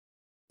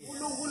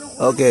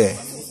Okay,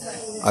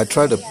 I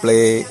try to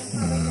play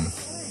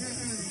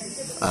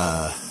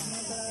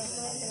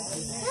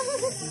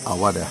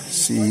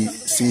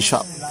C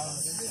sharp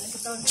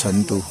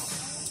Chengdu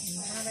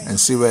and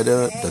see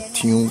whether the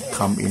tune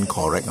come in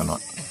correct or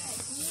not,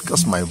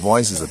 because my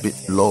voice is a bit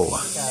low.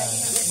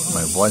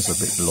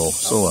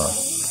 So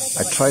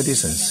I try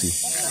this and see.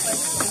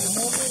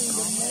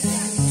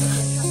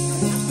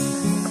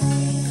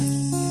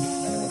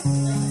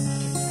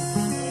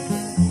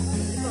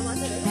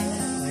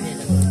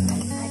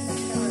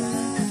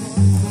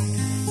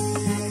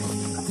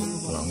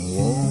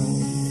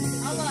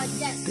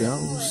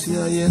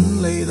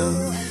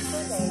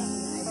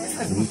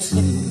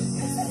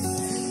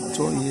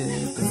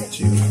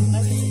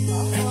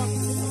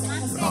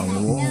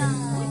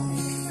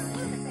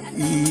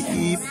依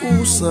依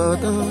不舍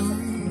的，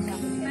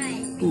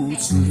不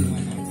止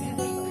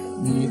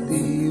你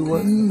的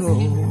温柔，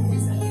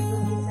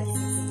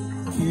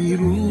一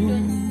路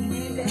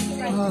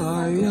还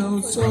要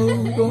走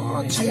多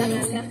久？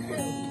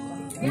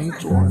你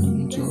攥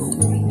着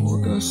我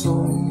的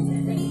手，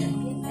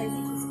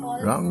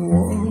让我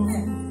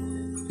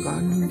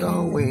感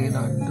到为难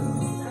的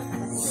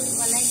是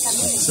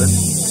挣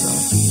扎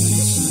的自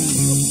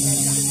由。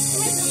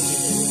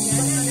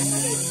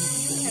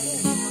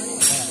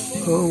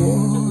和我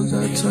在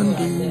成都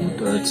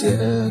的街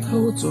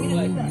头走一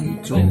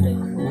走，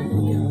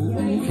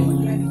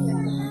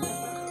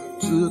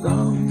直到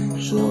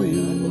所有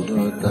的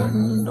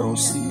灯都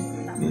熄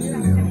灭了，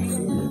也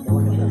不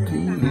停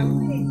留。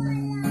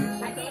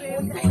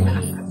你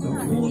懂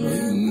我的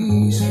意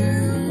思，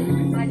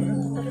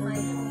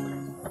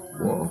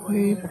我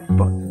会把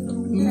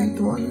你端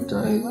在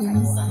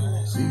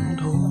心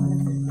头，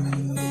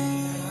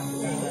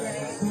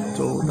走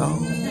到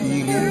一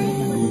流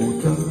路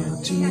的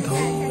尽头，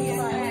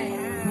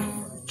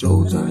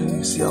走在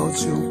小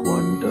酒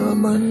馆的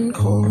门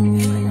口。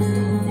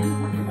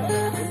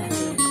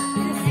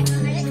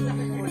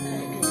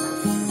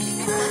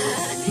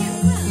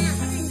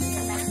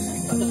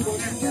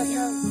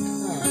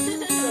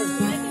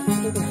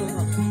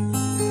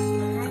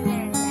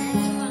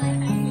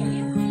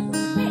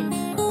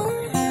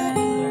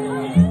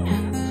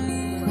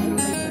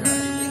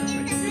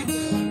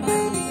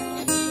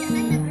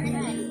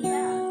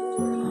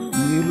一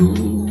路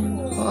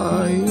还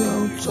要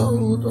走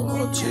多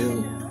久？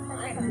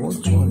我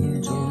攥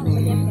着你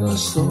的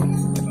手，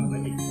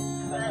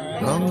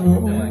让我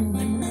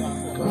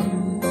感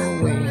到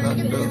为难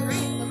的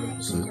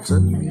是挣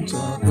扎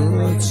的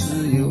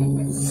自由。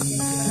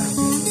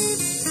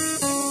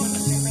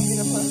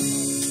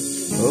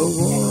和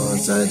我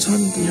在成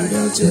都的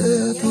街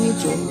头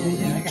走一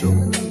走，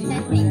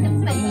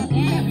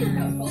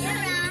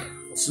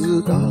直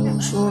到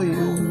所有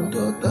的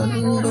灯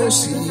都熄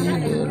灭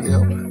了，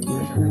也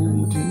不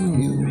停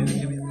留。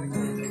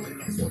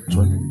我攥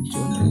着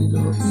你的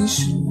衣袖，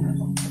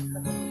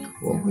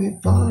我会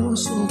把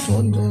手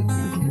攥在骨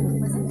头，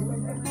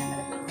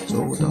走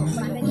到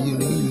一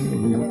里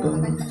路的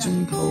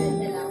尽头，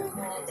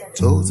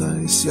走在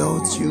小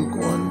酒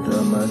馆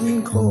的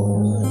门口。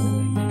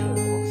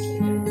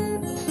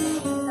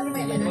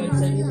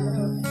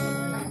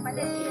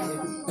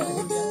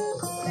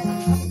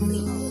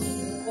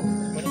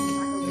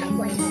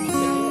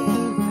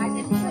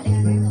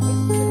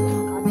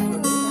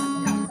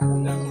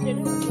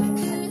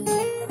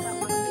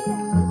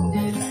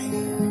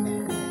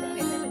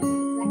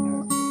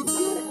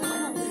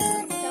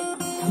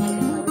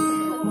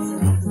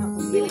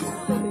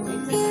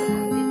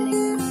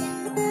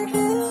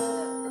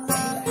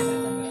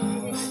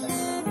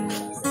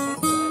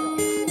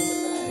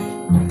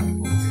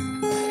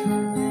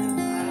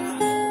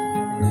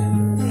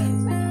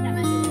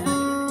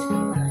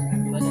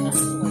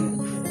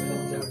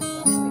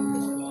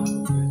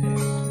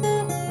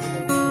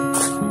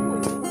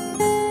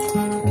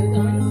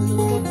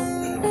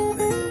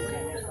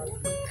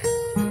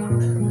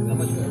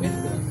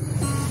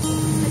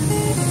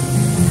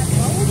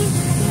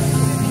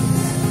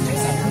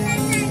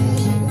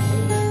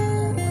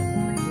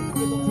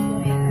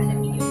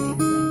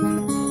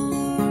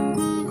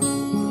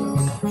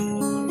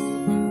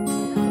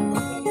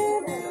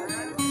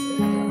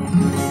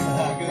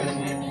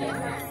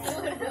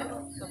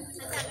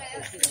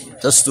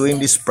Just doing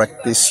this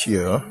practice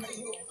here,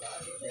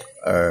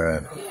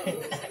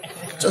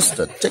 just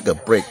take a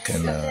break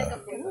and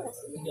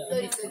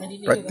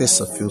practice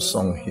a few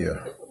songs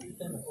here.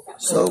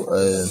 So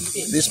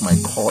this is my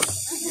chord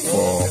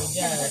for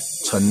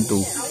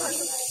Chengdu.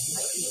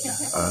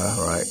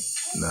 Right,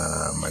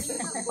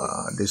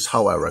 this is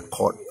how I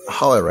record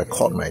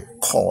my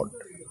chord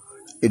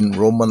in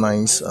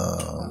romanized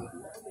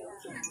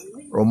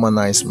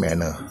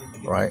manner,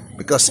 right?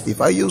 Because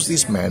if I use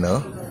this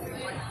manner,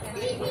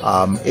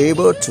 I'm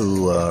able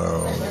to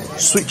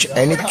switch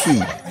any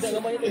key,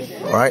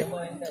 right?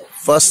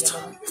 First,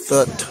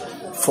 third,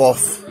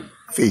 fourth,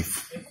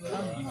 fifth.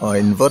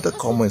 Inverted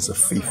comma is a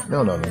fifth.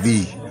 No,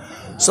 V.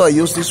 So I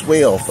use this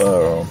way of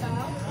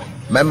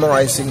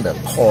memorizing the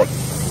chord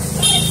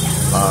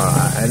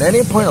At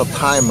any point of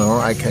time,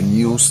 I can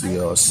use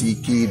the C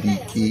key, D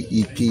key,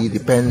 E key,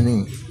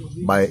 depending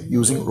by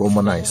using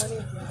Romanized.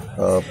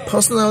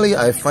 Personally,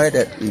 I find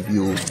that if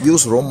you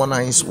use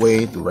Romanized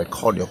way to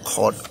record your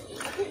chord,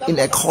 in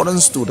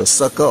accordance to the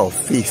circle of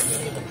fifth,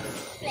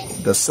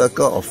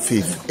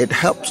 it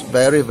helps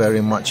very,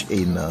 very much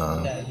in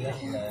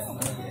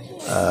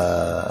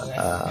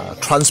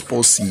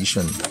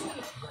transposition.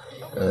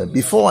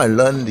 Before I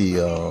learned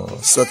the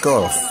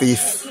circle of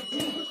fifth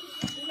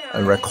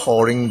and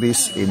recording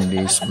this in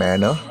this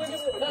manner,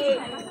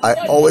 I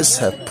always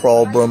have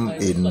problem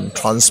in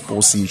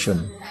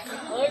transposition.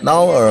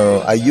 Now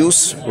I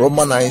use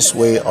Romanized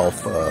way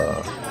of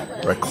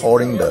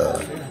recording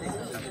the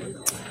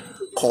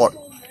chord.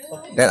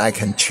 Then I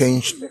can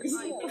change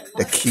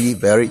the key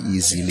very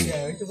easily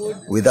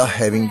without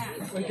having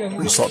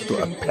resort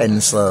to a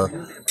pencil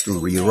to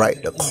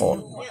rewrite the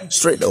chord.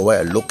 Straight away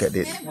I look at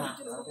it,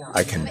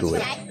 I can do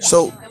it.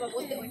 So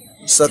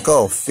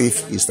circle of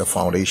fifth is the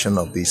foundation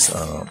of this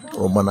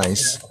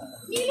Romanized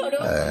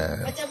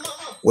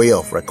way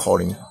of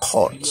recording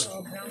chords.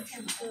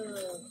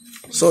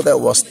 So that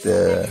was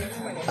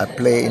I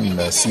play in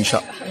the C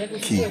sharp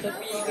key.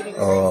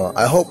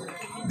 I hope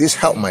this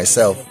helped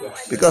myself,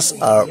 because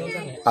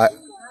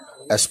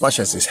as much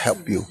as it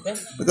helped you,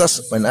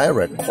 because when I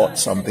record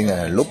something and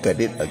I look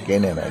at it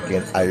again and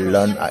again, I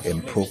learn, I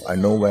improve, I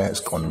know where it's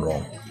gone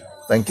wrong.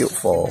 Thank you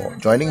for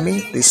joining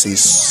me. This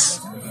is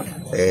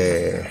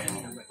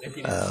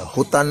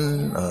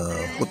hutan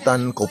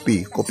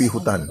kopi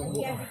hutan.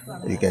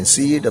 You can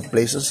see the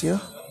places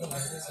here.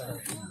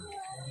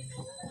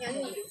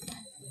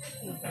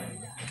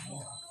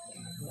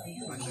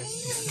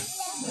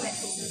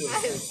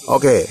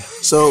 Okay,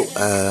 so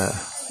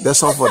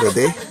that's all for the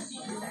day.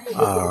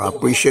 I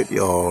appreciate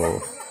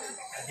your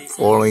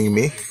following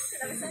me.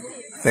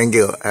 Thank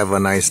you. Have a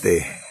nice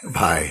day.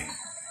 Bye.